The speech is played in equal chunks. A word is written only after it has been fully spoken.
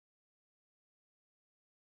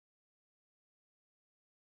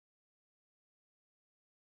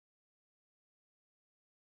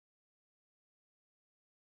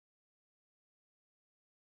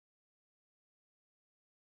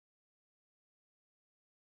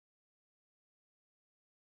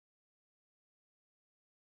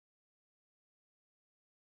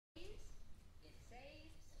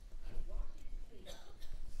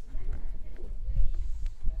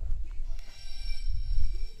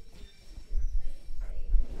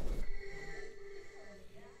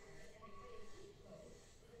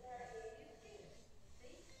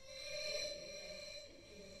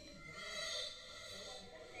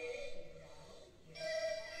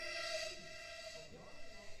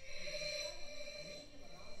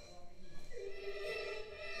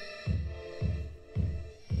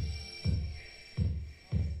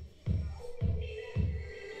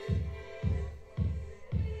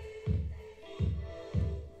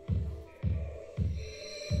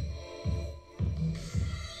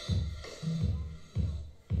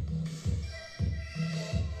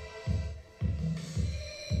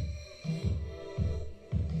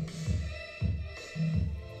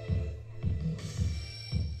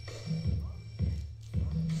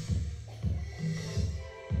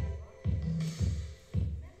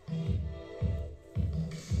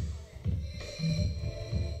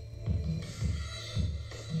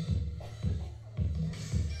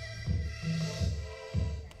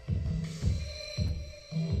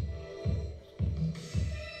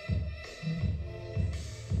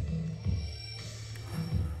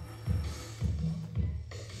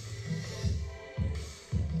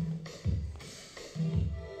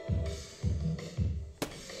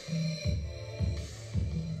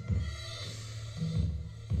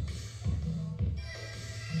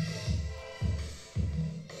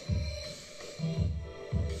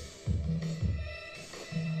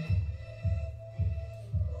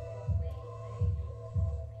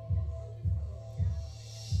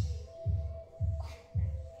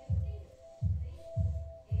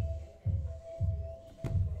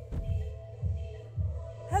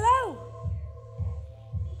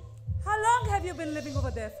have you been living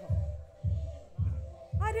over there for?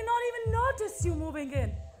 I did not even notice you moving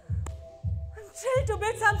in. I'm chilled to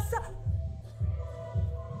bits.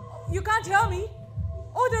 You can't hear me?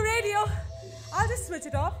 Oh, the radio. I'll just switch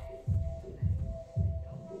it off.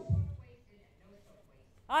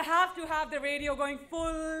 I have to have the radio going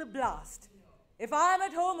full blast if I'm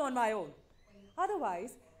at home on my own.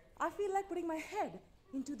 Otherwise, I feel like putting my head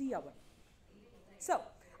into the oven. So,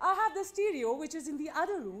 I have the stereo, which is in the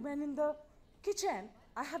other room, and in the kitchen,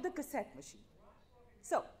 I have the cassette machine.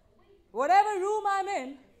 So, whatever room I'm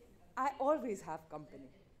in, I always have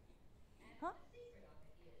company. Huh?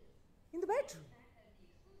 In the bedroom.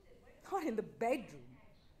 Not in the bedroom.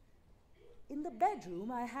 In the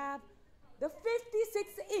bedroom, I have the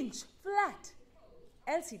 56-inch flat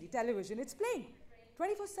LCD television. It's playing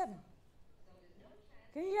 24/7.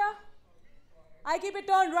 Can you hear? I keep it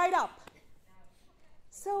turned right up.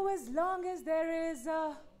 So as long as there is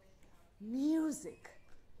music,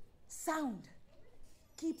 sound,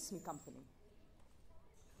 keeps me company.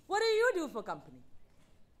 What do you do for company?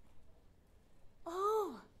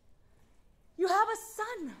 Oh, you have a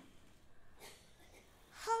son.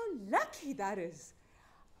 How lucky that is.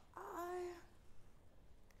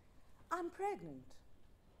 I'm pregnant.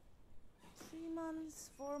 3 months,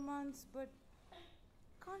 4 months, but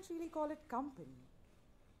can't really call it company.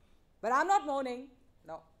 But I'm not moaning.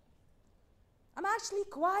 No. I'm actually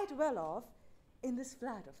quite well off in this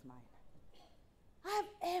flat of mine. I have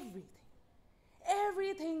everything.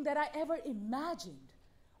 Everything that I ever imagined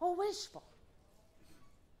or wished for.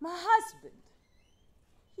 My husband,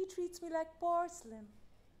 he treats me like porcelain.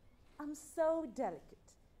 I'm so delicate.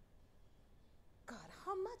 God,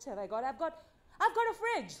 how much have I got? I've got a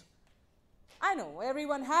fridge. I know,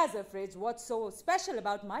 everyone has a fridge. What's so special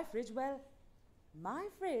about my fridge? Well, my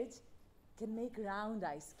fridge can make round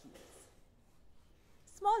ice cubes.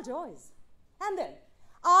 Small joys. And then,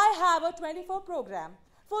 I have a 24 program,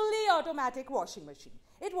 fully automatic washing machine.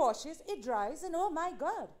 It washes, it dries, and oh my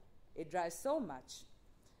God, it dries so much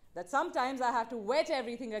that sometimes I have to wet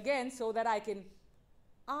everything again so that I can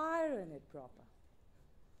iron it proper.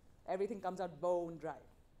 Everything comes out bone dry.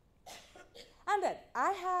 And then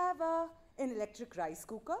I have an electric rice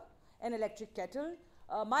cooker, an electric kettle,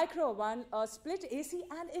 a micro oven, a split AC,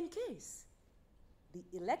 and in case the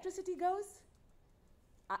electricity goes,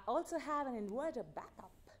 I also have an inverter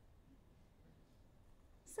backup.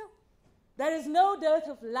 So, there is no dearth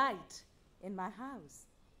of light in my house.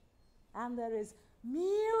 And there is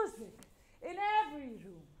music in every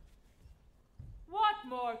room. What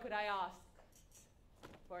more could I ask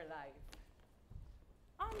for life?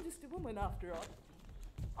 I'm just a woman after all.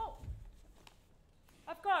 Oh,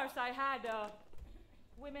 of course I had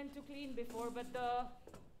women to clean before, but the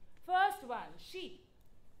first one, she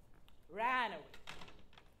ran away.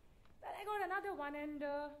 Then I got another one and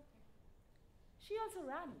she also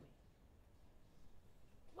ran away.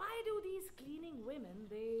 Why do these cleaning women,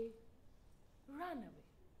 they run away?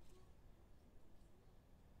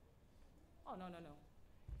 Oh, no.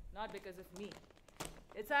 Not because of me.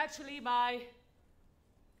 It's actually my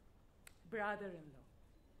brother-in-law.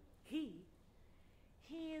 He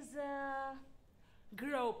is a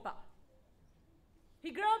groper.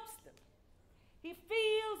 He gropes them. He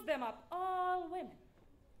feels them up, all women.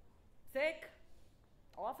 Sick,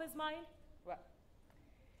 off his mind. Well,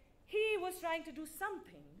 he was trying to do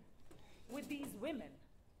something with these women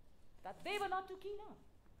that they were not too keen on.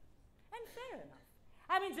 And fair enough.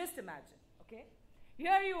 I mean, just imagine, okay?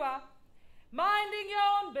 Here you are, minding your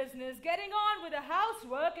own business, getting on with the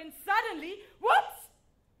housework, and suddenly, whoops!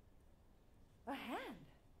 A hand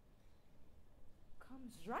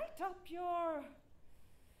comes right up your...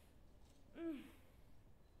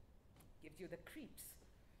 gives you the creeps.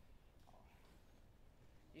 Oh.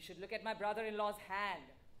 You should look at my brother-in-law's hand.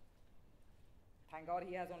 Thank God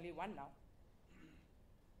he has only one now.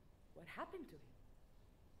 What happened to him?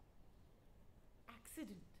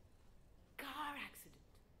 Accident. Car accident.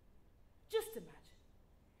 Just imagine.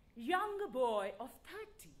 Younger boy of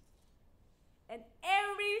 30. And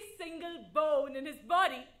every single bone in his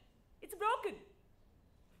body, it's broken.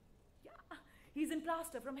 Yeah, he's in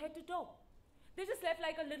plaster from head to toe. They just left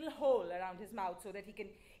like a little hole around his mouth so that he can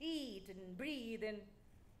eat and breathe and...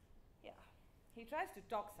 Yeah, he tries to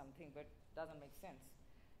talk something but doesn't make sense.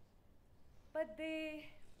 But they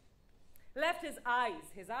left his eyes.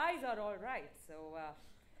 His eyes are all right, so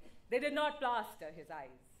they did not plaster his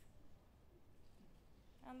eyes.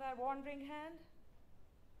 And that wandering hand,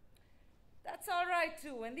 that's all right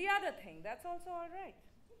too. And the other thing, that's also all right.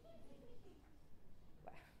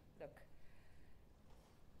 Well, look,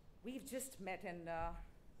 we've just met and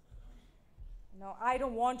No, I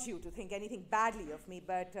don't want you to think anything badly of me,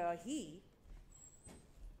 but he's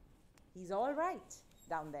all right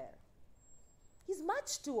down there. He's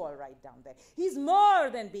much too all right down there. He's more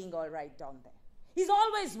than being all right down there. He's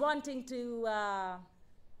always wanting to,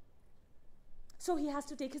 so he has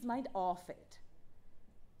to take his mind off it.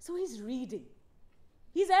 So he's reading.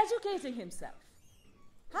 He's educating himself.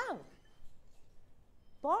 How?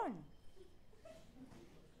 Porn.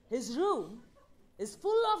 His room is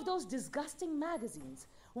full of those disgusting magazines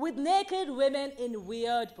with naked women in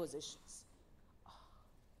weird positions. Oh.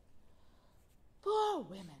 Poor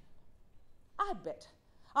women. I bet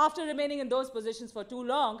after remaining in those positions for too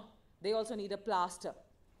long, they also need a plaster,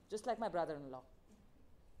 just like my brother-in-law.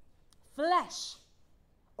 Flesh,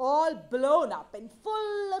 all blown up in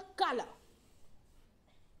full color.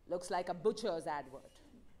 Looks like a butcher's advert.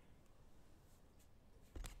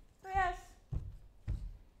 So yes,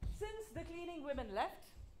 since the cleaning women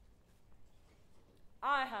left,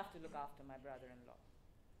 I have to look after my brother-in-law.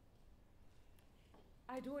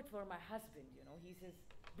 I do it for my husband, you know. He's his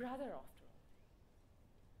brother after all.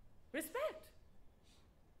 Respect.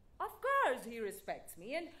 Of course he respects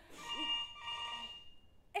me and...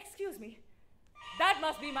 Excuse me. That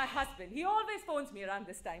must be my husband. He always phones me around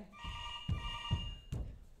this time.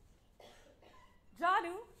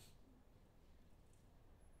 Janu?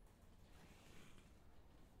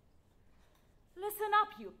 Listen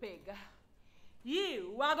up, you pig.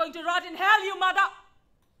 You are going to rot in hell, you mother...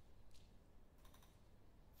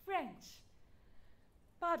 French.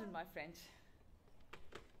 Pardon my French.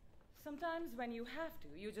 Sometimes when you have to,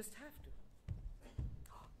 you just have to.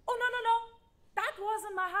 Oh, no. That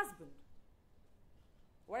wasn't my husband.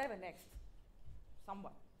 Whatever next.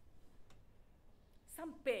 Someone.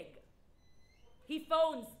 Some pig. He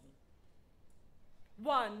phones me.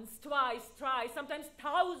 Once, twice, thrice, sometimes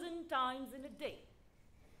 1,000 times in a day.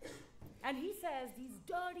 And he says these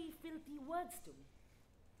dirty, filthy words to me.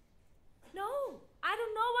 No, I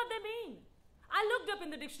don't know what they mean. I looked up in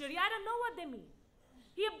the dictionary. I don't know what they mean.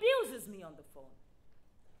 He abuses me on the phone.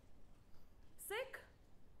 Sick?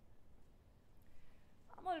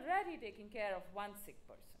 I'm already taking care of one sick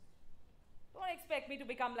person. Don't expect me to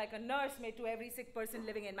become like a nursemaid to every sick person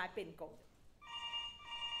living in my pin code.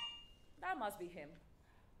 That must be him.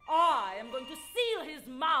 I am going to seal his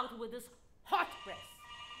mouth with this hot press.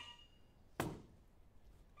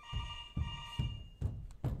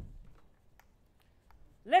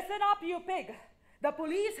 Listen up, you pig. The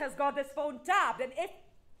police has got this phone tapped, and if...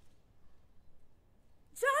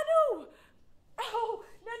 Janu! Oh,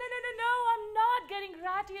 no, I'm not getting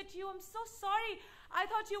ratty at you. I'm so sorry. I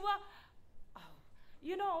thought you were... Oh,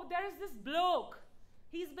 you know, there is this bloke.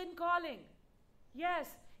 He's been calling.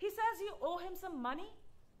 Yes, he says you owe him some money.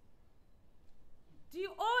 Do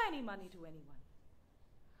you owe any money to anyone?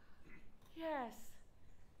 Yes.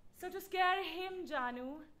 So to scare him,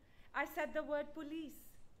 Janu, I said the word police.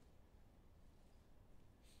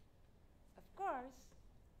 Of course,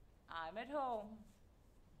 I'm at home.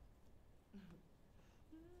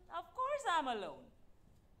 Of course I'm alone.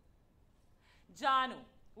 Janu,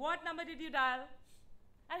 what number did you dial?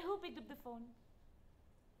 And who picked up the phone?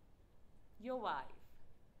 Your wife.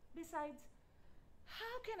 Besides,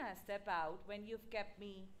 how can I step out when you've kept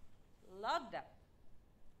me locked up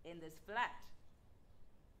in this flat?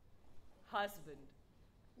 Husband,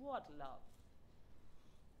 what love?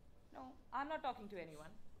 No, I'm not talking to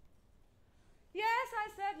anyone. Yes, I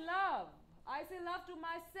said love. I say love to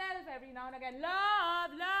myself every now and again.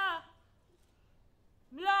 Love.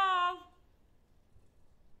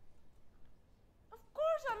 Of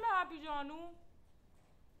course I'm happy, Janu.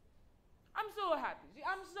 I'm so happy. See,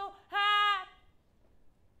 I'm so happy.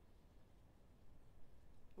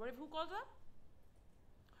 What if who calls up?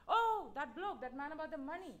 Oh, that bloke, that man about the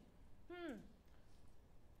money.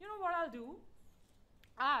 You know what I'll do?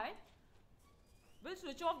 I will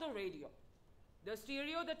switch off the radio, the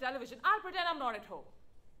stereo, the television. I'll pretend I'm not at home.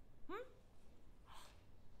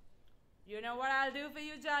 You know what I'll do for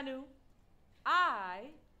you, Janu?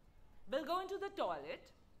 I will go into the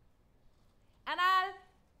toilet and I'll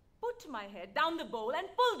put my head down the bowl and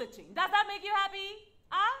pull the chain. Does that make you happy?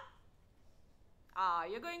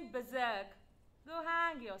 You're going berserk. Go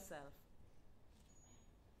hang yourself.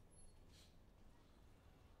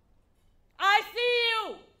 I see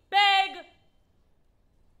you, pig!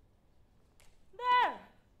 There.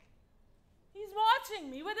 He's watching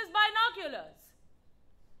me with his binoculars.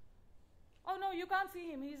 Oh no, you can't see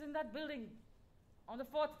him. He's in that building on the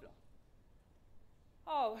 4th floor.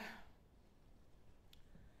 Oh.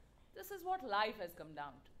 This is what life has come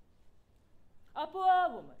down to. A poor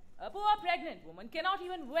woman, a poor pregnant woman cannot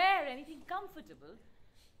even wear anything comfortable.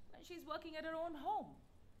 She's working at her own home.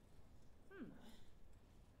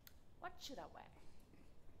 What should I wear?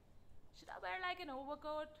 Should I wear like an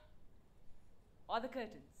overcoat? Or the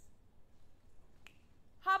curtains?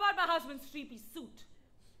 How about my husband's three-piece suit?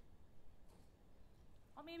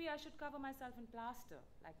 Or maybe I should cover myself in plaster,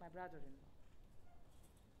 like my brother-in-law.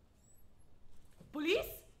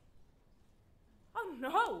 Police? Oh,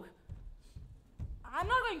 no. I'm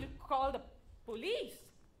not going to call the police.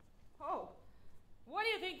 Oh, what do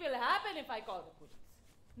you think will happen if I call the police?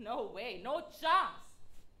 No way, no chance.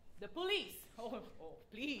 The police, oh,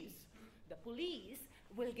 please. The police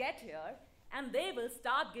will get here and they will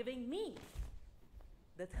start giving me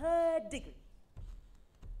the 3rd degree.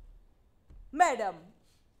 Madam,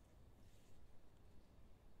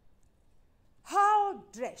 how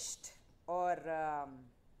dressed or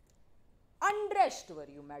undressed were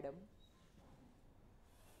you, madam?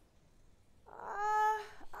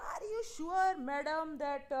 Are you sure, madam,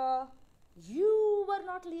 that you were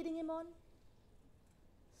not leading him on?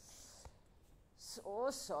 So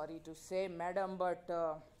sorry to say, madam, but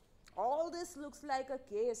all this looks like a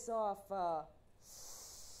case of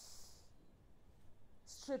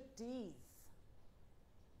striptease.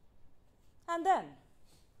 And then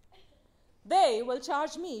they will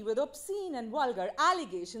charge me with obscene and vulgar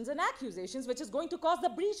allegations and accusations, which is going to cause the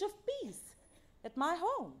breach of peace at my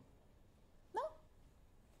home. No,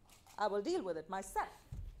 I will deal with it myself.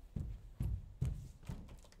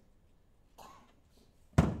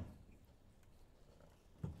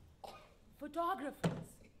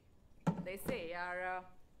 Photographers, they say, are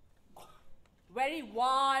very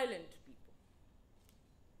violent people.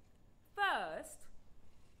 First,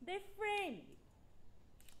 they frame you.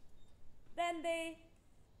 Then they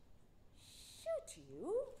shoot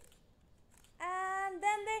you. And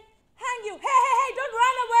then they hang you. Hey, don't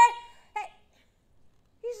run away. Hey,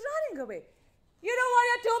 he's running away. You don't want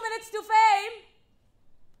your 2 minutes to fame.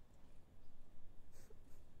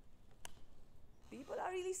 People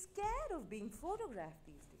are really scared of being photographed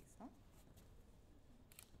these days, huh?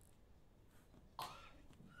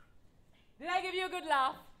 Did I give you a good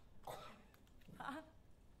laugh?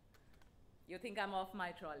 You think I'm off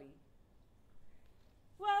my trolley?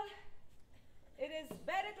 Well, it is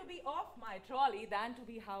better to be off my trolley than to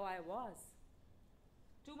be how I was.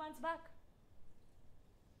 2 months back,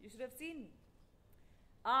 you should have seen me.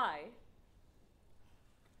 I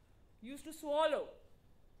used to swallow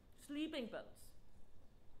sleeping pills,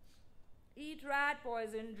 eat rat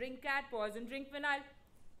poison, drink cat poison, drink vinyl,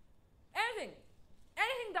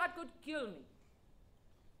 anything that could kill me.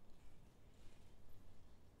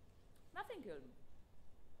 Nothing killed me.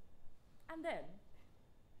 And then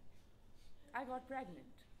I got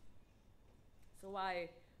pregnant. So I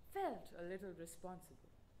felt a little responsible.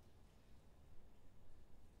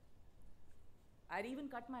 I'd even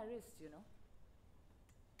cut my wrist, you know.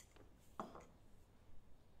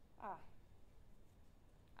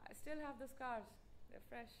 I still have the scars. They're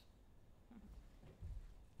fresh.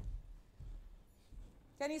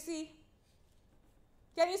 Can you see?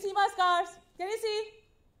 Can you see my scars? Can you see?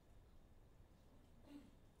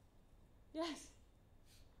 Yes.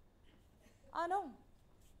 I know.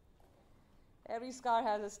 Every scar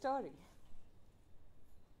has a story.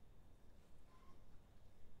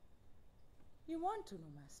 You want to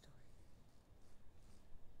know my story?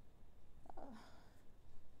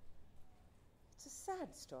 It's a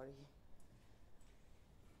sad story.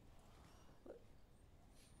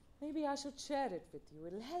 Maybe I should share it with you.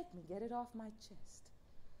 It'll help me get it off my chest.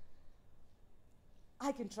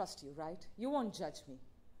 I can trust you, right? You won't judge me.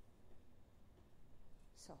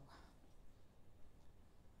 So,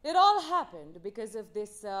 it all happened because of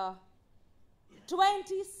this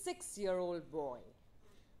 26-year-old boy.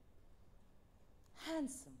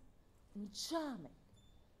 Handsome and charming.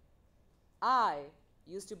 I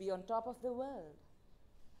used to be on top of the world.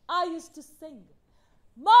 I used to sing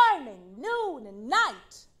morning, noon, and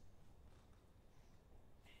night.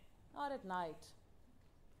 Not at night.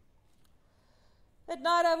 At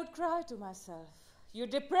night I would cry to myself, "You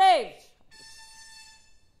depraved."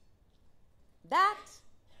 That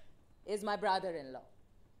is my brother-in-law.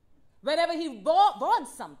 Whenever he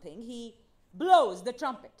wants something, he blows the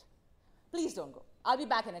trumpet. Please don't go. I'll be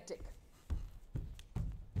back in a tick.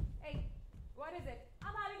 Hey, what is it?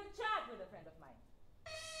 I'm having a chat with a friend of mine.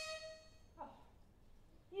 Oh,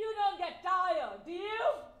 you don't get tired, do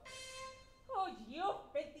you? Oh, you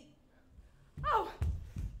filthy. Oh.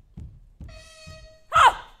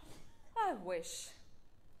 Oh!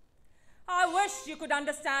 I wish you could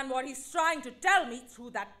understand what he's trying to tell me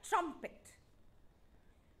through that trumpet.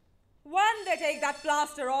 When they take that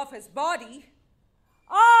plaster off his body,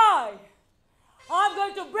 I'm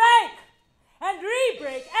going to break and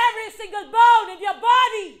re-break every single bone in your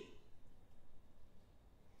body.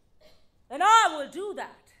 And I will do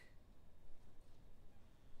that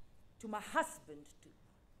to my husband too.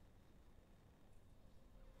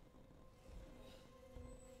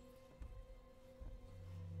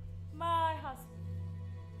 My husband.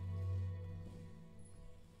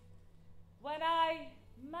 When I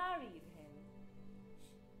married him,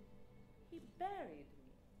 he buried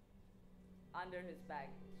me under his baggage.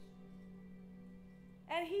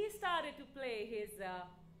 And he started to play his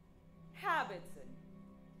habits and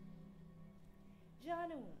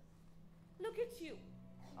Janu, look at you.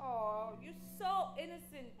 Oh, you're so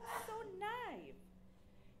innocent, so naive.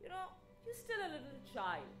 You know, you're still a little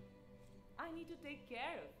child. I need to take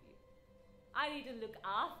care of you. I need to look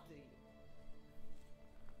after you.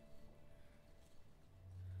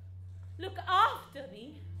 Look after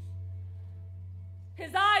me.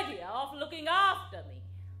 His idea of looking after me.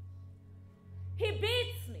 He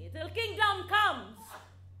beats me till kingdom comes.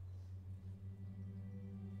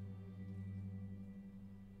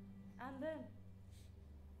 And then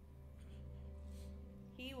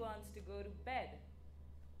he wants to go to bed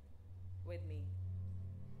with me.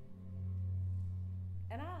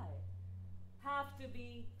 And I have to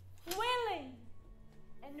be willing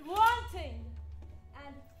and wanting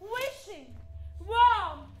and wishing,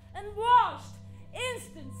 warm and washed,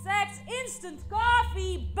 instant sex, instant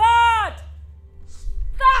coffee, but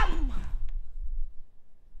scum!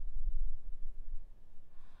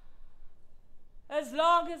 As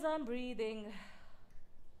long as I'm breathing,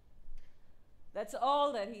 that's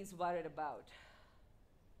all that he's worried about.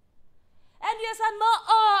 And yes, I'm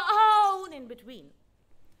moan in between,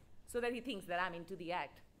 so that he thinks that I'm into the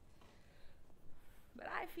act. But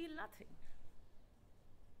I feel nothing.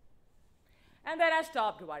 And then I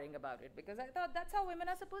stopped worrying about it because I thought that's how women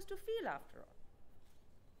are supposed to feel after all.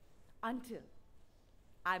 Until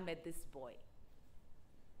I met this boy.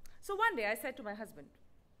 So one day I said to my husband,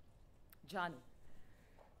 Johnny,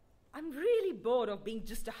 I'm really bored of being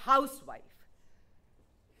just a housewife.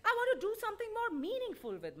 I want to do something more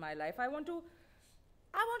meaningful with my life. I want to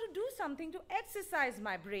do something to exercise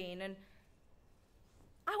my brain, and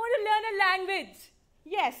I want to learn a language.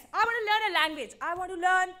 Yes, I want to learn a language. I want to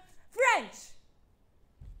learn French.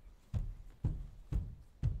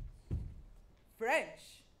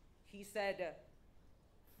 French, he said,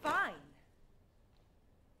 fine.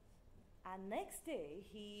 And next day,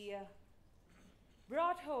 he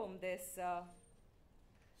brought home this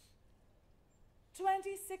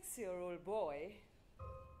 26-year-old boy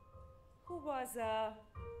who was a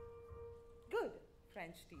good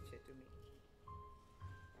French teacher to me.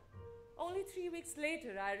 Only 3 weeks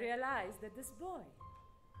later, I realized that this boy,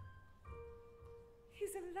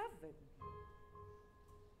 he's in love with me.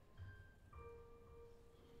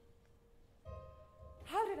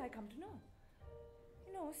 How did I come to know?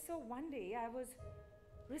 So one day I was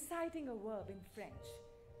reciting a verb in French,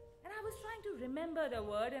 and I was trying to remember the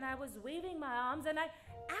word, and I was waving my arms, and I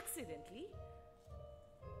accidentally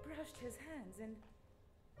brushed his hands, and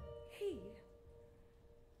he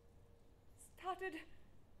started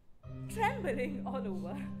trembling all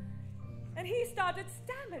over, and he started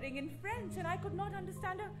stammering in French, and I could not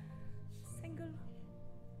understand a single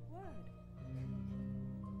word.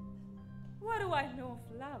 What do I know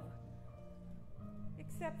of love?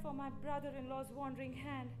 Except for my brother-in-law's wandering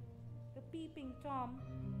hand, the peeping Tom,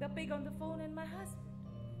 the pig on the phone, and my husband.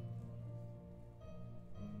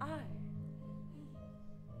 I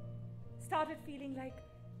started feeling like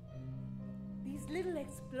these little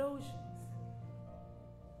explosions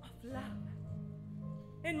of love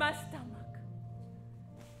in my stomach.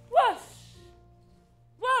 Whoosh!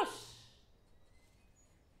 Whoosh!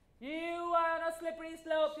 You are on a slippery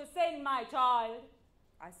slope to sin, my child,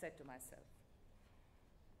 I said to myself.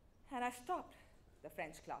 And I stopped the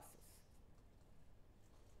French classes.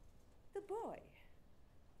 The boy,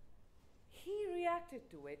 he reacted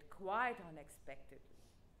to it quite unexpectedly.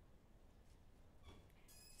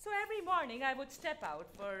 So every morning I would step out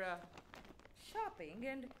for shopping,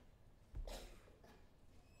 and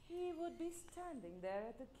he would be standing there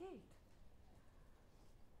at the gate,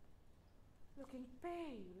 looking pale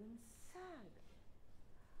and sad,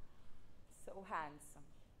 so handsome.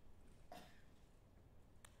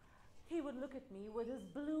 He would look at me with his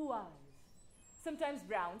blue eyes, sometimes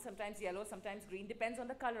brown, sometimes yellow, sometimes green, depends on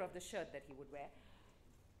the color of the shirt that he would wear.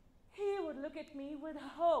 He would look at me with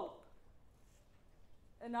hope,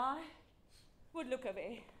 and I would look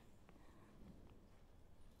away.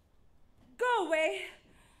 Go away!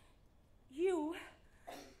 You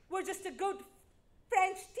were just a good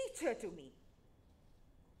French teacher to me.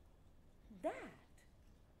 that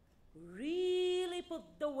really put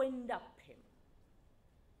the wind up him.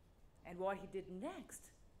 And what he did next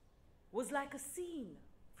was like a scene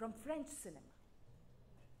from French cinema.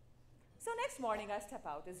 So next morning I step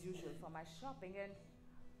out as usual for my shopping and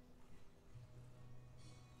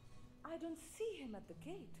I don't see him at the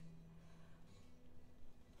gate.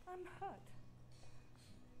 I'm hurt.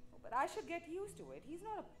 Oh, but I should get used to it. He's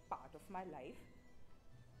not a part of my life.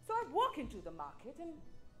 So I walk into the market and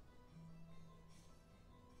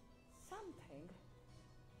something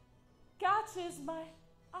catches my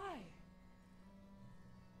eye.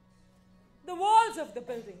 The walls of the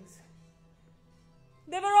buildings.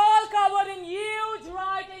 They were all covered in huge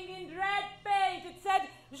writing in red paint. It said,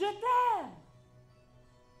 "Je t'aime."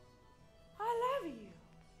 I love you.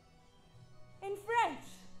 In French.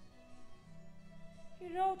 He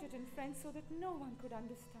wrote it in French so that no one could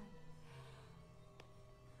understand.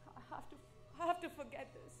 I have to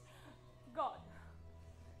forget this. God,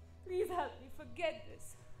 please help me forget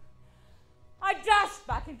this. I dashed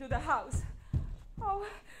back into the house. Oh,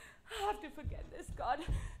 I have to forget this. God,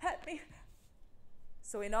 help me.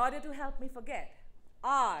 So in order to help me forget,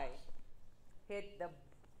 I hit the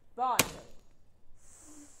bottle.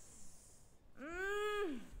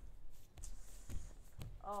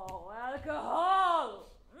 Oh, alcohol.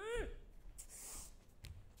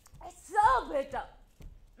 It's so bitter.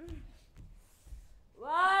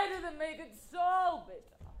 Why do they make it so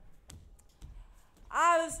bitter?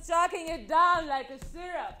 I was chucking it down like a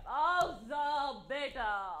syrup. Oh, so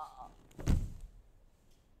bitter.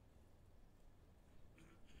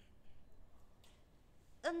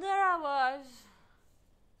 And there I was,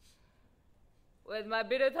 with my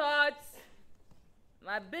bitter thoughts,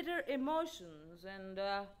 my bitter emotions, and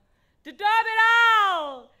to top it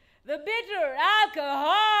all, the bitter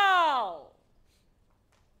alcohol.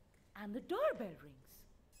 And the doorbell rings.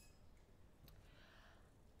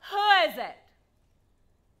 Who is it?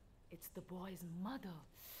 It's the boy's mother.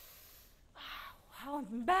 How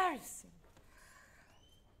embarrassing.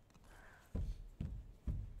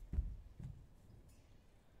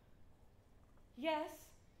 Yes,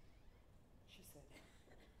 she said.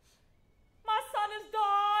 My son is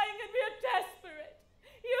dying and we are desperate.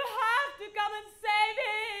 You have to come and save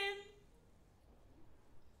him.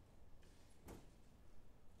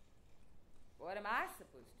 What am I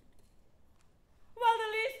supposed to do? Well, the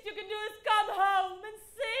least you can do is come home and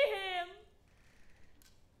see him.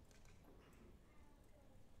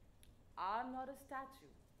 I'm not a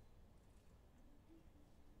statue.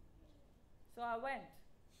 So I went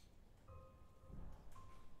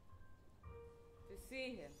to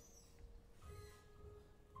see him.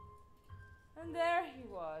 And there he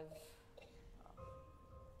was,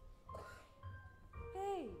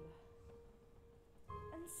 pale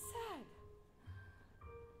and sad.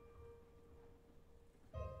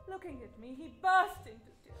 Looking at me, he burst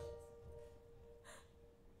into tears.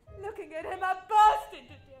 Looking at him, I burst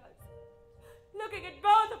into tears. Looking at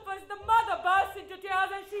both of us, the mother burst into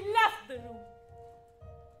tears and she left the room.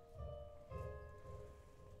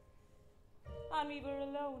 And we were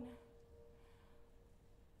alone.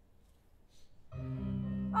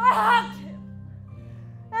 I hugged him,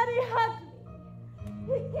 and he hugged me.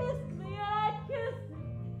 He kissed me, and I kissed him.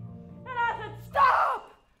 And I said, "Stop!"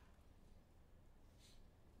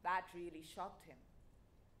 That really shocked him.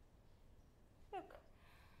 Look,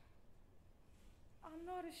 I'm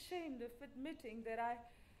not ashamed of admitting that I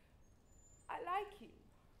like you.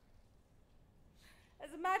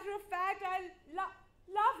 As a matter of fact, I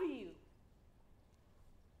love you.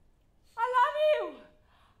 I love you.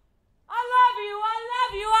 I love you, I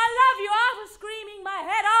love you, I love you. I was screaming my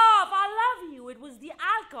head off. I love you. It was the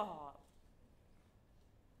alcohol.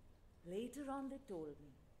 Later on, they told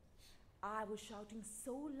me I was shouting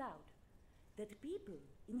so loud that people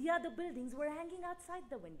in the other buildings were hanging outside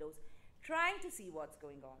the windows, trying to see what's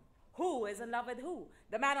going on. Who is in love with who?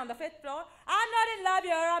 The man on the 5th floor? I'm not in love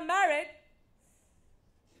here, I'm married.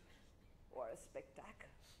 What a spectacle.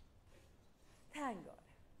 Thank God,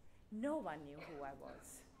 no one knew who I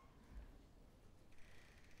was.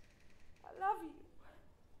 I love you,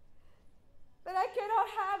 but I cannot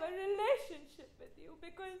have a relationship with you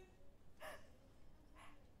because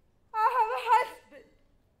I have a husband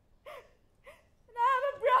and I have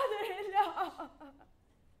a brother-in-law.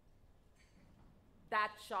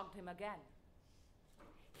 That shocked him again.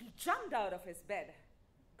 He jumped out of his bed.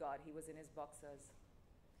 God, he was in his boxers.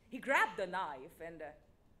 He grabbed the knife and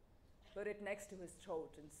put it next to his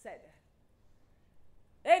throat and said,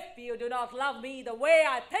 "If you do not love me the way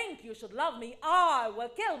I think you should love me, I will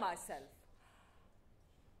kill myself."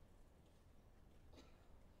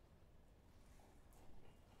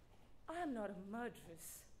 I am not a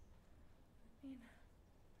murderess. I mean,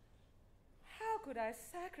 how could I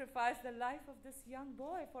sacrifice the life of this young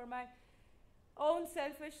boy for my own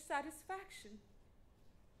selfish satisfaction?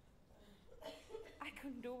 I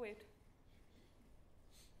couldn't do it.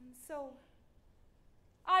 And so,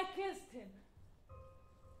 I kissed him.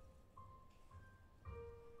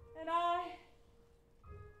 And I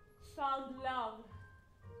found love.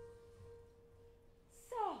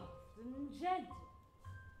 Soft and gentle.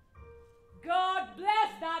 God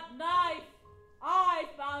bless that knife. I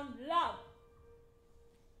found love.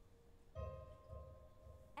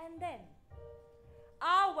 And then,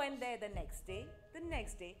 I went there the next day,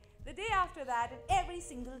 the day after that, and every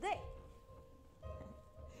single day.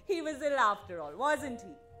 He was ill after all, wasn't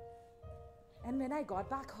he? And when I got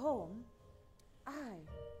back home, I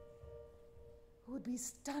would be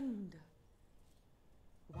stunned.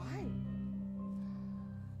 Why?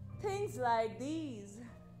 Things like these,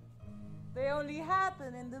 they only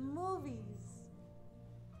happen in the movies.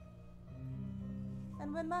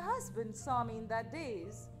 And when my husband saw me in that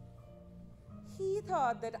daze, he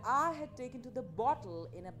thought that I had taken to the bottle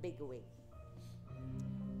in a big way.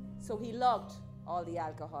 So he locked all the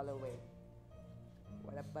alcohol away.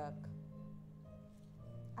 What a buck.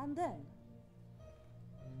 And then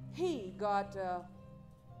he got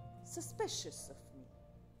suspicious of me.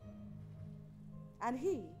 And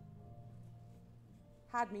he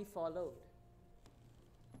had me followed.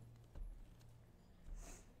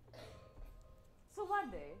 So one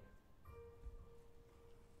day,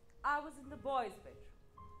 I was in the boys' bedroom,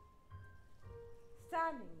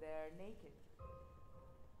 standing there naked.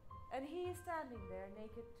 And he is standing there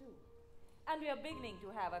naked too. And we are beginning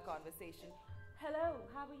to have a conversation. Hello,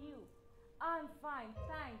 how are you? I'm fine,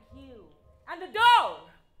 thank you. And the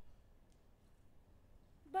door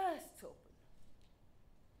bursts open.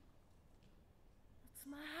 It's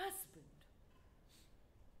my husband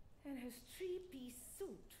in his three-piece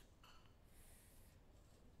suit.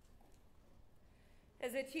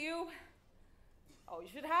 Is it you? Oh, you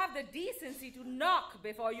should have the decency to knock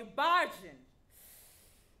before you barge in.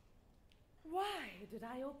 Why did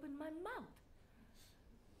I open my mouth?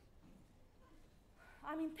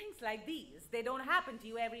 I mean, things like these, they don't happen to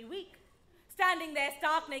you every week. Standing there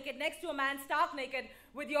stark naked next to a man stark naked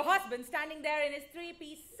with your husband standing there in his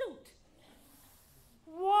three-piece suit.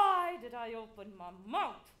 Why did I open my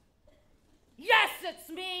mouth? Yes, it's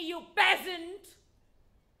me, you peasant!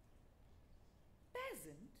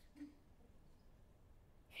 Peasant?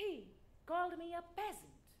 He called me a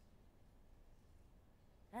peasant.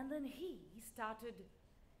 And then he started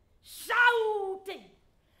shouting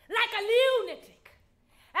like a lunatic.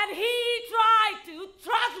 And he tried to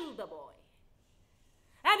throttle the boy.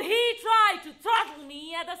 And he tried to throttle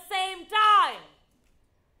me at the same time.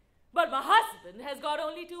 But my husband has got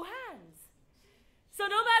only 2 hands. So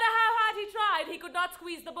no matter how hard he tried, he could not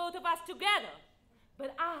squeeze the both of us together.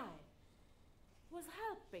 But I was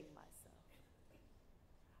helping myself.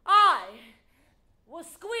 I was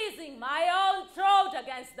squeezing my own throat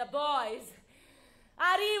against the boy's.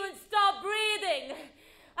 I'd even stopped breathing.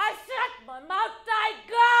 I shut my mouth tight.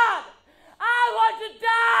 God, I want to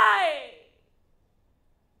die.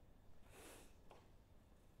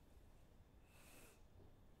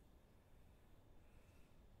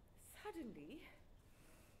 Suddenly,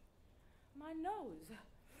 my nose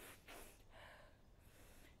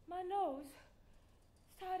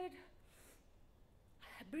started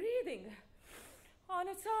breathing on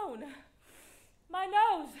its own. My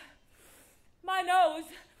nose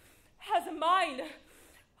has a mind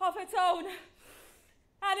of its own.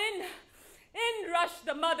 And in rushed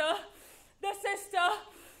the mother, the sister,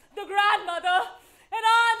 the grandmother, and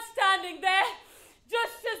I'm standing there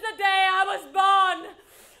just as the day I was born,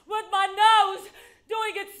 with my nose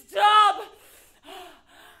doing its job.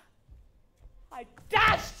 I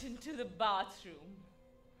dashed into the bathroom.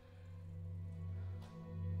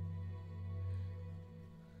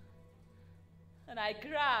 And I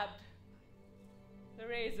grabbed the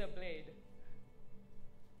razor blade.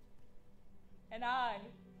 And I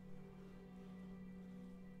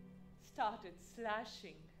started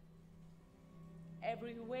slashing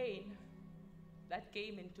every vein that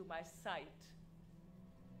came into my sight.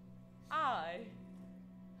 I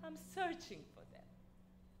am searching for them.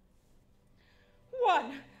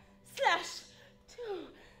 1 slash, 2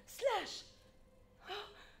 slash.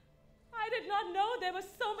 I did not know there were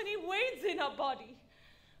so many veins in her body.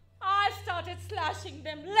 I started slashing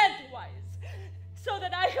them lengthwise so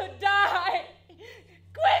that I could die.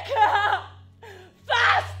 Quicker!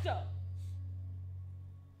 Faster!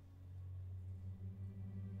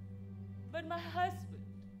 But my husband,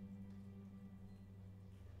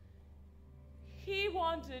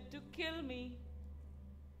 wanted to kill me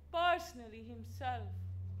personally himself.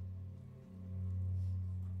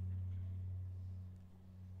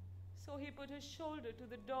 So he put his shoulder to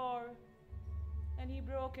the door and he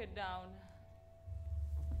broke it down.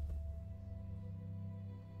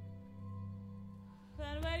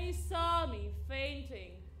 And when he saw me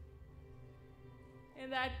fainting in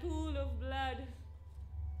that pool of blood,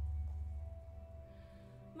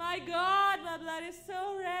 my God, my blood is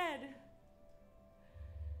so red.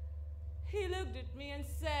 He looked at me and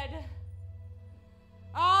said,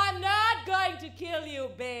 I'm not going to kill you,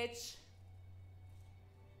 bitch.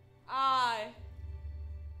 I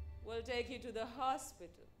will take you to the hospital.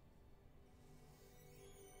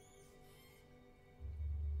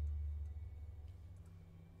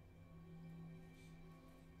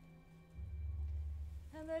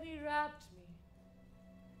 And then he wrapped me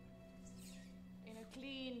in a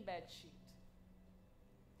clean bed sheet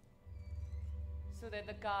so that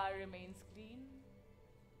the car remains clean.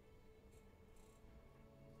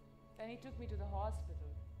 Then he took me to the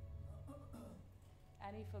hospital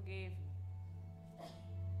and he forgave me.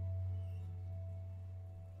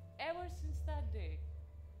 Ever since that day,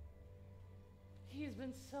 he has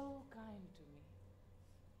been so kind to me.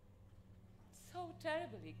 So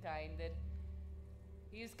terribly kind that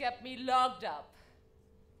he's kept me locked up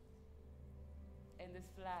in this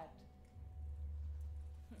flat.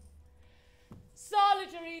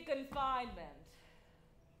 Solitary confinement.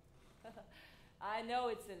 I know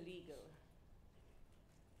it's illegal.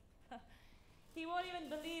 He won't even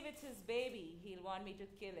believe it's his baby. He'll want me to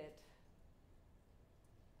kill it.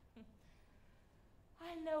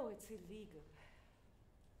 I know it's illegal.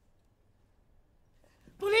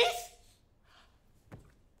 Police?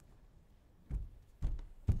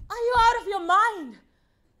 Are you out of your mind?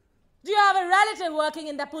 Do you have a relative working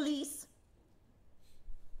in the police?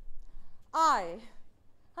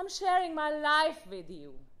 I'm sharing my life with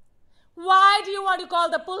you. Why do you want to call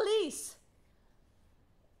the police?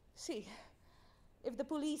 See, if the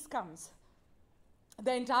police comes,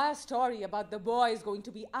 the entire story about the boy is going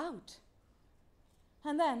to be out.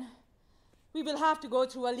 And then we will have to go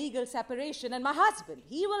through a legal separation, and my husband,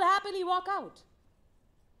 he will happily walk out.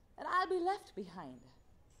 And I'll be left behind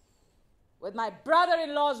with my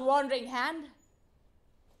brother-in-law's wandering hand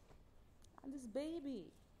and this baby.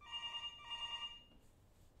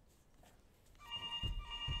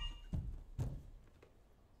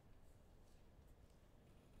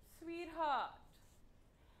 Sweetheart,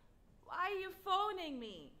 why are you phoning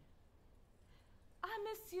me? I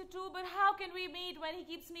miss you too, but how can we meet when he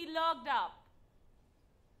keeps me locked up?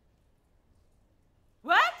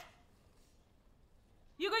 What?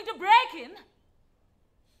 You're going to break in?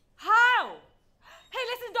 How? Hey,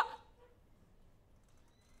 listen,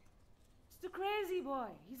 it's the crazy boy.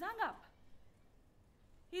 He's hung up.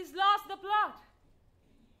 He's lost the plot.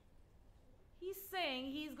 He's saying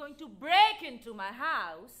he's going to break into my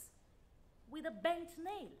house with a bent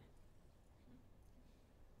nail.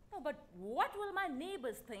 No, but what will my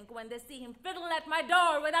neighbors think when they see him fiddle at my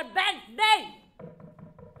door with a bent nail?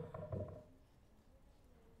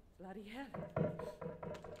 Bloody hell.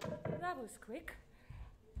 That was quick.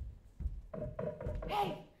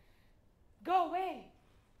 Hey, go away.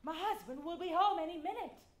 My husband will be home any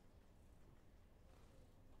minute.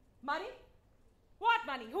 Money? What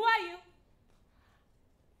money? Who are you?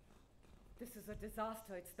 This is a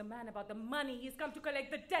disaster. It's the man about the money. He's come to collect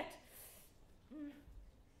the debt.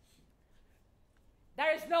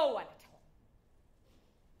 There is no one at home.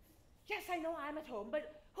 Yes, I know I'm at home,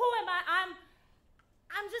 but who am I?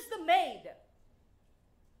 I'm just the maid.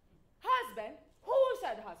 Husband? Who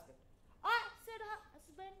said husband? I said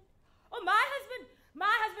husband. Oh, my husband?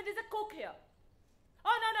 My husband is a cook here.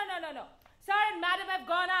 Oh, no. Sir and madam have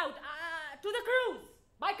gone out to the cruise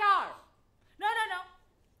by car. No.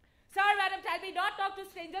 Sir, madam, tell me not talk to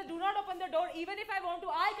strangers. Do not open the door. Even if I want to,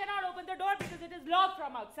 I cannot open the door because it is locked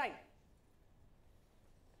from outside.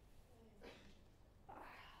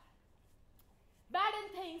 Madam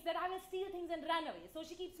thinks that I will steal things and run away, so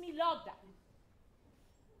she keeps me locked up.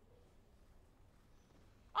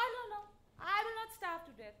 Oh, no. I will not starve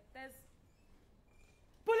to death. There's...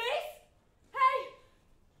 Police? Hey!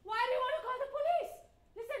 Why do you want to call the police?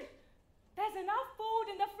 Listen, there's enough food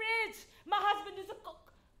in the fridge. My husband is a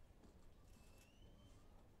cook.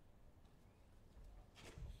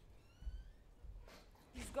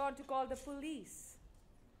 He's gone to call the police.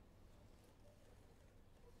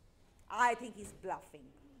 I think he's bluffing.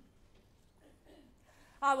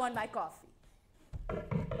 I want my coffee.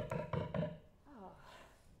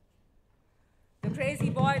 The crazy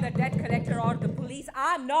boy, the debt collector, or the police,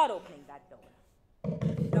 I'm not opening that door.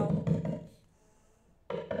 No.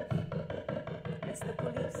 It's the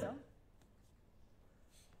police, huh?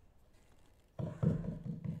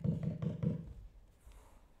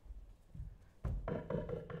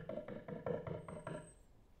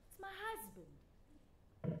 It's my husband.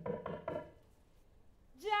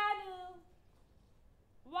 Janu,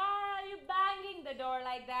 why are you banging the door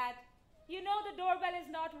like that? You know the doorbell is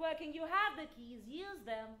not working. You have the keys. Use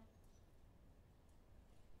them.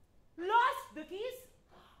 Lost the keys?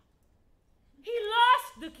 He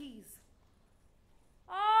lost the keys.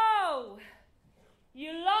 Oh,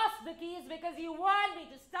 you lost the keys because you want me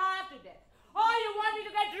to starve to death. Or you want me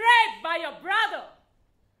to get raped by your brother.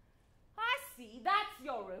 I see, that's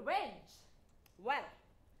your revenge. Well,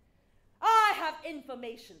 I have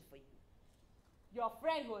information for you. Your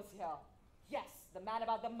friend was here. Yes, the man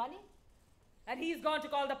about the money. And he's going to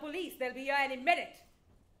call the police. They'll be here any minute.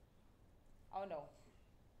 Oh no,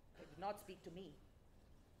 they did not speak to me.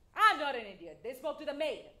 I'm not an idiot. They spoke to the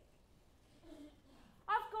maid.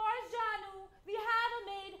 Of course, Janu. We have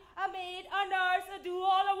a maid, a nurse, a do,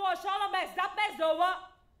 all a wash, all a messed up, messed over.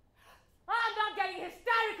 I'm not getting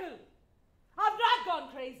hysterical. I've not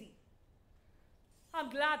gone crazy. I'm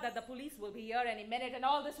glad that the police will be here any minute and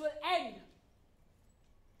all this will end.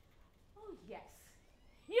 Oh, yes.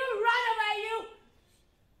 You run away, you!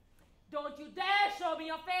 Don't you dare show me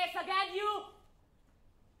your face again, you!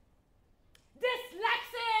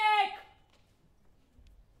 Dyslexic!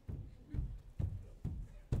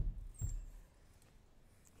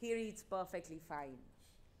 He reads perfectly fine.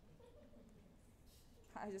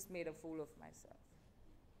 I just made a fool of myself.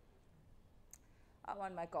 I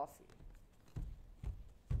want my coffee.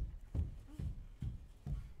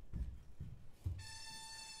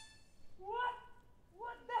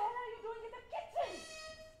 What the hell are you doing in the kitchen?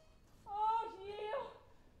 Oh,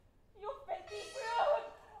 you filthy brute!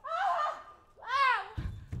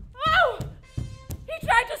 Oh! He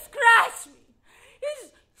tried to scratch me.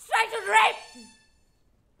 He's trying to rape me.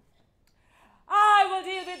 I will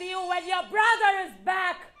deal with you when your brother is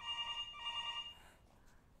back.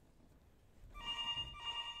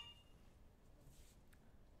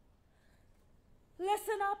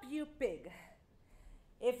 Listen up, you pig.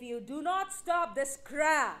 If you do not stop this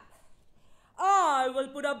crap, I will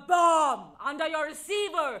put a bomb under your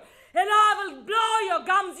receiver and I will blow your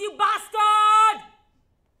gums, you bastard!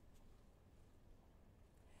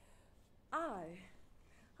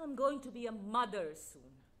 I'm going to be a mother soon.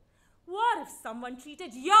 What if someone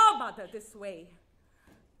treated your mother this way?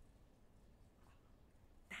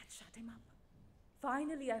 That shut him up.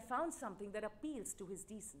 Finally, I found something that appeals to his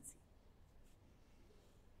decency.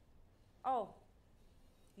 Oh,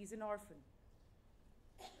 he's an orphan.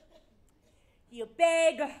 You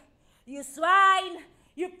pig! You swine!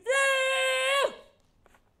 You thief!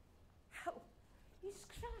 Ow, he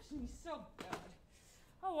scratched me so bad.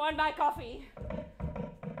 I want my coffee.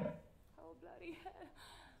 Oh, bloody hell.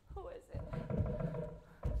 Who is it?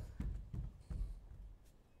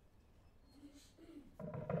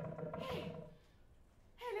 Hey,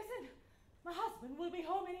 listen. My husband will be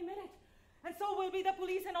home any minute. And so will be the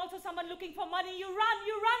police and also someone looking for money. You run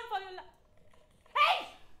for your life. Hey!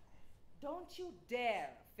 Don't you dare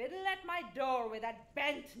fiddle at my door with that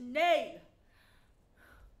bent nail.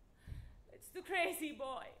 It's the crazy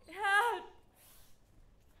boy. Help!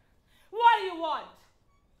 What do you want?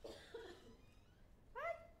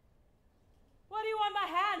 What do you want my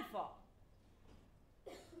hand for?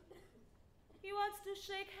 He wants to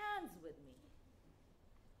shake hands with me.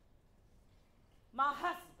 My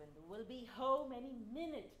husband will be home any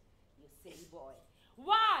minute, you silly boy.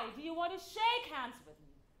 Why do you want to shake hands with me?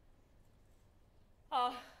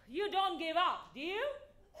 You don't give up, do you?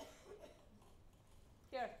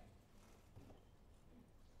 Here.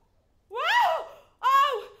 Whoa!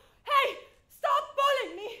 Oh! Hey! Stop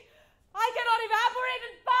pulling me! I cannot evaporate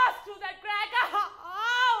and pass through that crack.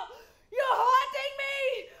 Oh! You're haunting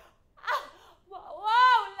me!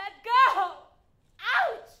 Whoa! Let go!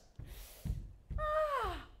 Ouch!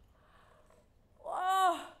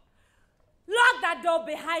 Whoa! Lock that door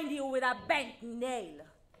behind you with a bent nail.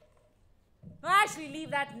 Actually,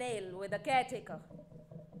 leave that nail with the caretaker.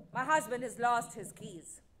 My husband has lost his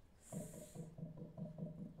keys.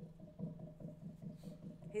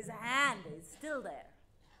 His hand is still there.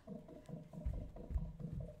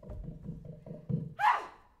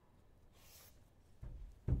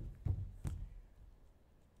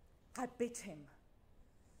 I bit him.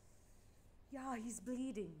 Yeah, he's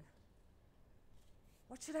bleeding.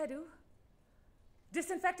 What should I do?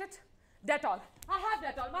 Disinfect it? Dettol. I have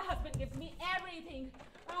Dettol. My husband gives me everything.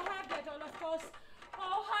 I have Dettol, of course.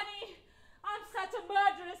 Oh, honey, I'm such a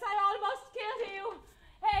murderess. I almost killed you.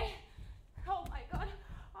 Hey, oh my God.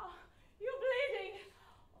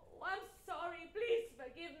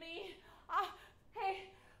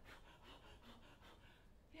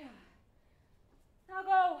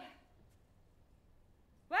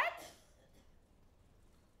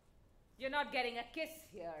 You're not getting a kiss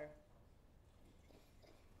here.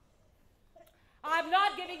 I'm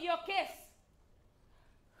not giving you a kiss.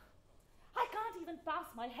 I can't even pass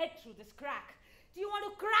my head through this crack. Do you want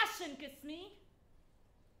to crash and kiss me?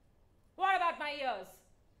 What about my ears?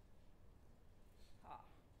 Oh.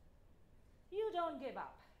 You don't give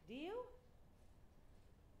up, do you?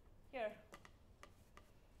 Here.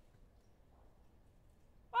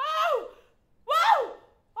 Oh! Whoa!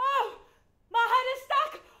 Oh! My head is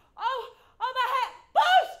stuck! Oh, my head!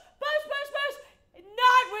 Push! Push, push, push!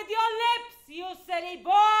 Not with your lips, you silly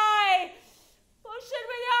boy! Push it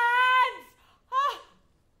with your hands! Oh!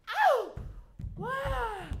 Ow!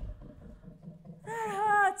 Wow! That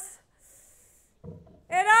hurts!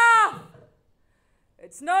 Enough!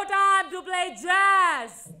 It's no time to play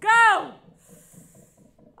jazz! Go!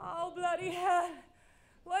 Oh, bloody hell!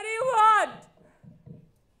 What do you want?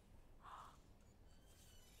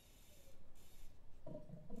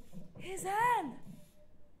 His hand!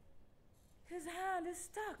 His hand is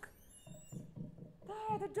stuck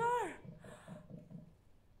by the door.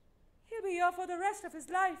 He'll be here for the rest of his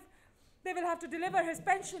life. They will have to deliver his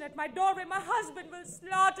pension at my doorway. My husband will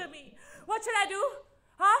slaughter me. What should I do?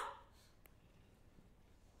 Huh?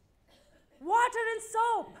 Water and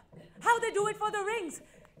soap. How they do it for the rings.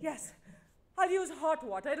 Yes, I'll use hot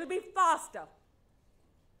water. It'll be faster.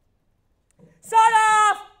 Sort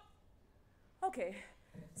of! Okay,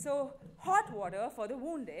 so hot water for the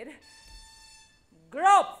wounded.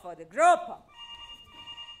 Grope for the groper.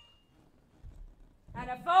 And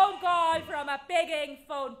a phone call from a pigging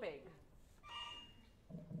phone pig.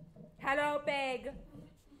 Hello, pig.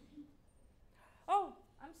 Oh,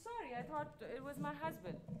 I'm sorry. I thought it was my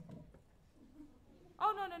husband.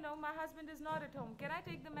 Oh, no. My husband is not at home. Can I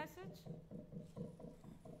take the message?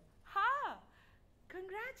 Ha!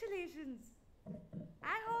 Congratulations.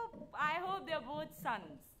 I hope they're both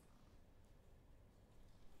sons.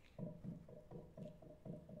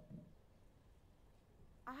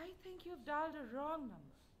 I think you've dialed a wrong number.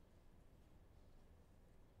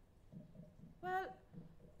 Well,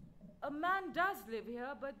 a man does live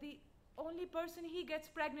here, but the only person he gets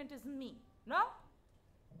pregnant is me. No?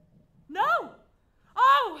 No!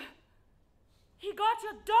 Oh! He got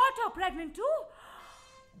your daughter pregnant too?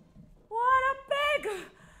 What a pig!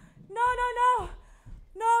 No.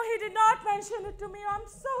 No, he did not mention it to me. I'm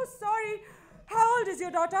so sorry. How old is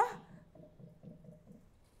your daughter?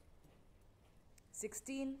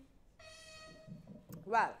 16.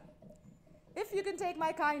 Well, if you can take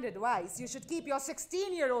my kind advice, you should keep your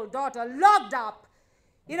 16-year-old daughter locked up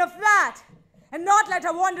in a flat and not let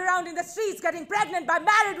her wander around in the streets getting pregnant by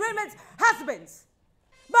married women's husbands.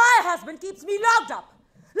 My husband keeps me locked up.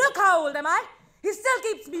 Look how old am I? He still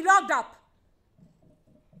keeps me locked up.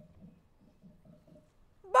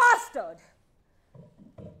 Bastard.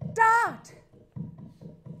 Tart.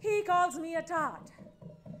 He calls me a tart.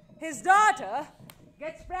 His daughter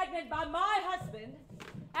gets pregnant by my husband,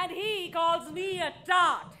 and he calls me a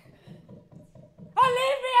tart. Oh,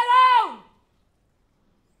 leave me alone!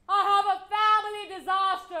 I have a family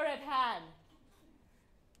disaster at hand.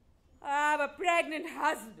 I have a pregnant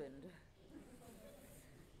husband.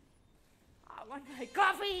 I want my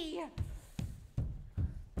coffee.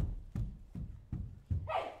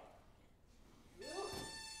 Hey! You,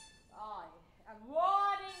 I am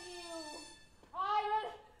warning you.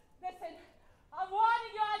 Listen, I'm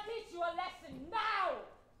warning you. I'll teach you a lesson now.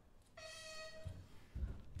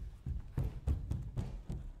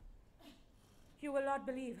 You will not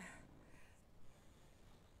believe.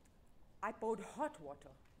 I poured hot water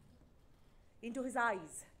into his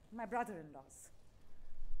eyes, my brother-in-law's.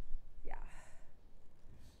 Yeah.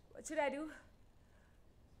 What should I do?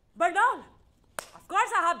 Bernal. Of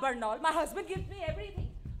course I have Bernal. My husband gives me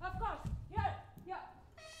everything. Of course. Here.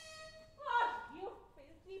 Oh, you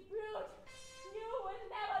filthy brute. You will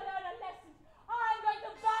never learn a lesson. I'm going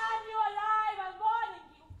to burn you alive. I'm warning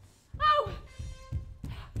you.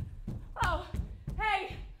 Oh.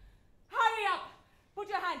 Hey. Hurry up. Put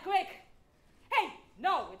your hand, quick. Hey.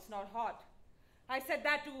 No, it's not hot. I said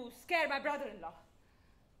that to scare my brother-in-law.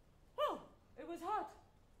 Oh, it was hot.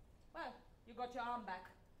 Well, you got your arm back.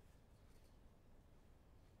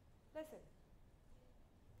 Listen.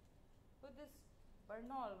 Put this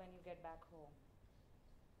Bernal when you get back home.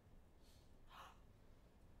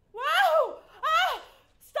 Wow! Ah!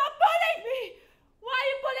 Stop pulling me! Why are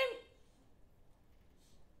you pulling?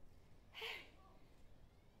 Hey,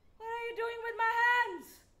 what are you doing with my hands?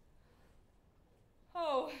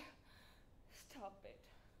 Oh, stop it.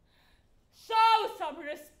 Show some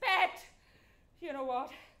respect. You know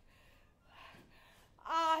what?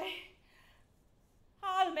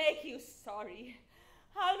 I'll make you sorry.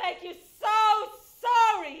 I'll make you so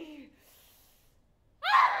sorry.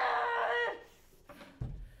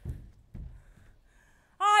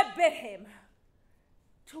 I bit him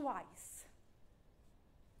twice.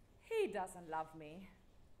 He doesn't love me.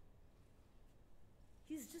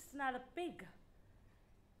 He's just another pig.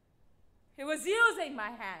 He was using my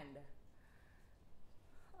hand.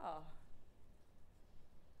 Oh.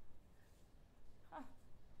 Huh.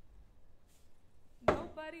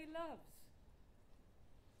 Nobody loves.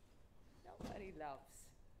 Nobody loves.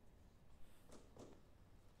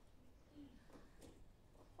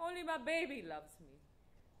 Only my baby loves me.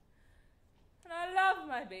 And I love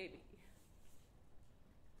my baby.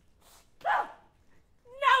 Ah!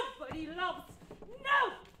 Nobody loves.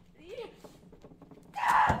 Nobody.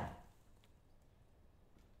 Ah!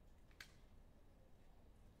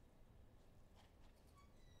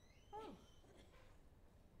 Oh.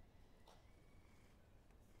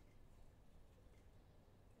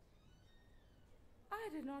 I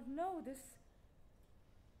did not know this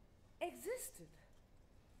existed.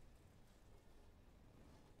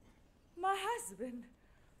 My husband,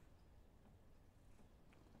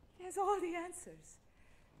 he has all the answers.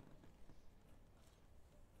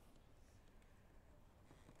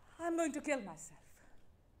 I'm going to kill myself.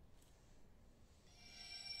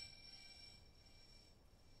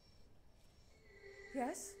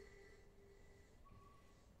 Yes?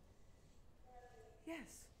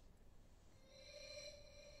 Yes.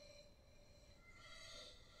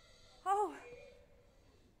 Oh,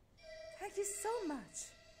 thank you so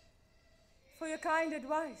much for your kind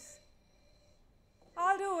advice.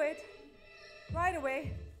 I'll do it right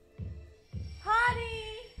away.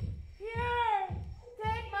 Honey, here,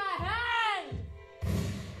 take my hand.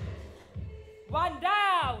 One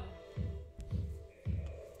down.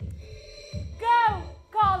 Go,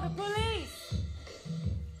 call the police.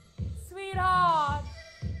 Sweetheart,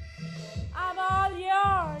 I'm all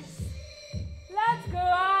yours. Let's go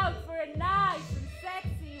out for a nice and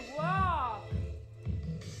sexy walk.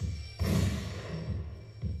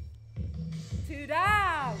 Two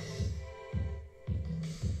down.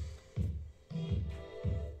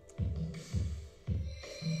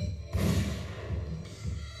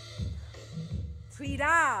 Three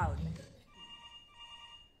down.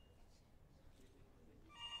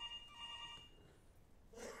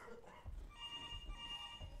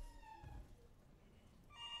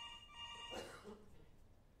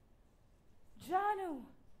 Janu.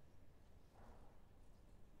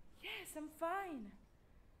 Yes, I'm fine.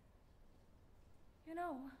 You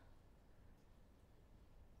know,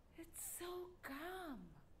 it's so calm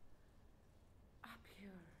up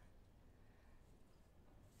here.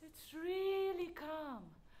 It's really calm.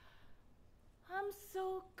 I'm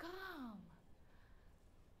so calm.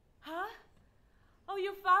 Huh? Oh,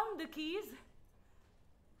 you found the keys?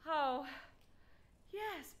 Oh,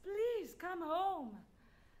 yes, please come home.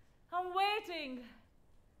 I'm waiting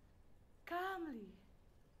calmly.